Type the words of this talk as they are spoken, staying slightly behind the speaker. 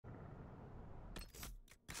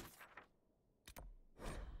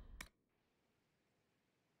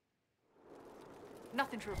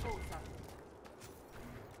Nothing to report, sir.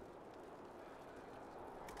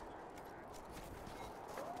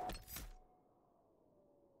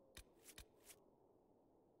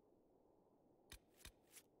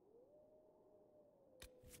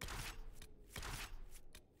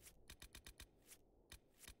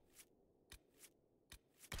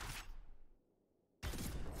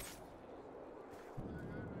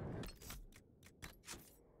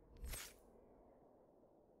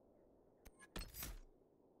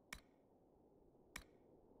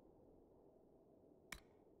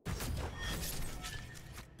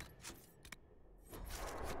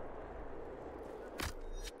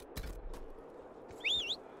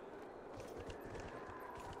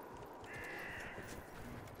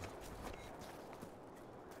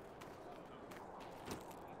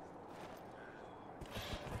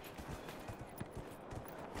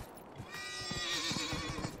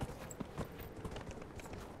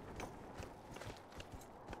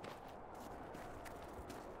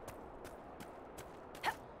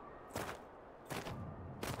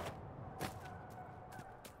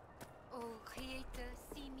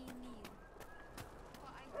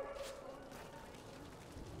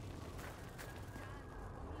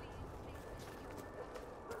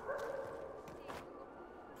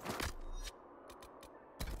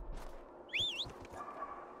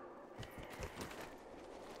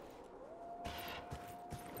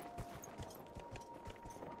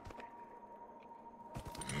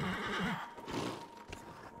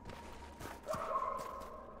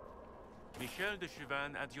 Michel de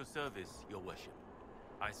Chevin at your service, your worship.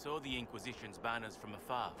 I saw the Inquisition's banners from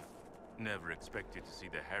afar. Never expected to see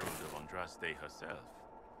the Herald of Andraste herself.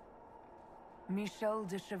 Michel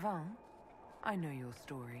de Chevin? I know your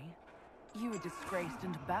story. You were disgraced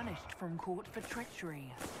and banished from court for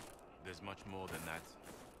treachery. There's much more than that,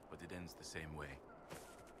 but it ends the same way.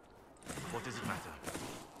 What does it matter?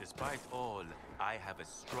 Despite all, I have a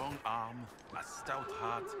strong arm, a stout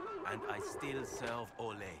heart, and I still serve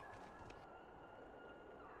Ole.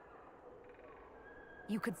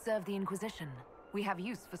 You could serve the Inquisition. We have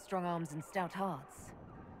use for strong arms and stout hearts.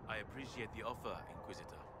 I appreciate the offer,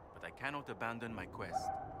 Inquisitor, but I cannot abandon my quest.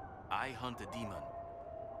 I hunt a demon.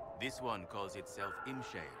 This one calls itself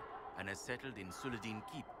Imshale, and has settled in Suladin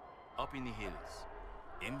Keep, up in the hills.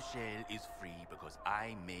 Imshale is free because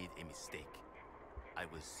I made a mistake. I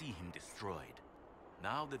will see him destroyed.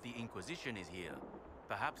 Now that the Inquisition is here,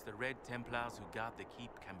 perhaps the Red Templars who guard the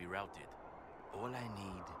keep can be routed. All I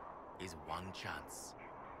need is one chance.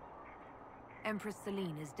 Empress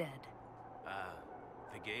Celine is dead.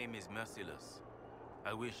 The game is merciless.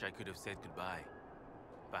 I wish I could have said goodbye.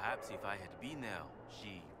 Perhaps if I had been there,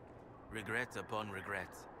 she... regret upon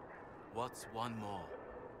regret. What's one more?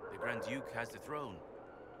 The Grand Duke has the throne.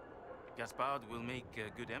 Gaspard will make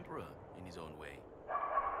a good emperor in his own way.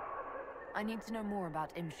 I need to know more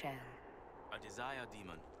about Imshale. A desire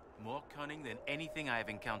demon, more cunning than anything I have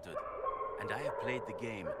encountered. And I have played the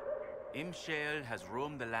game. Imshale has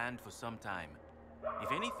roamed the land for some time.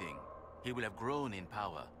 If anything, he will have grown in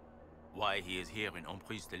power. Why he is here in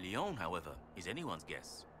Emprise de Lyon, however, is anyone's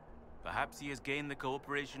guess. Perhaps he has gained the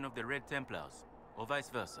cooperation of the Red Templars, or vice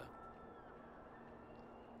versa.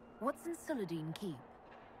 What's in Suladin Keep?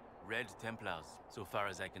 Red Templars, so far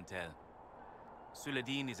as I can tell.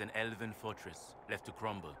 Suladin is an elven fortress, left to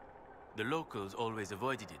crumble. The locals always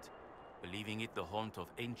avoided it, believing it the haunt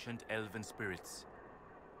of ancient elven spirits.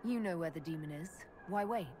 You know where the demon is. Why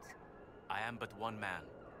wait? I am but one man.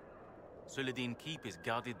 Suladin Keep is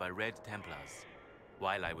guarded by Red Templars.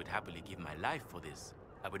 While I would happily give my life for this,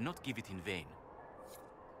 I would not give it in vain.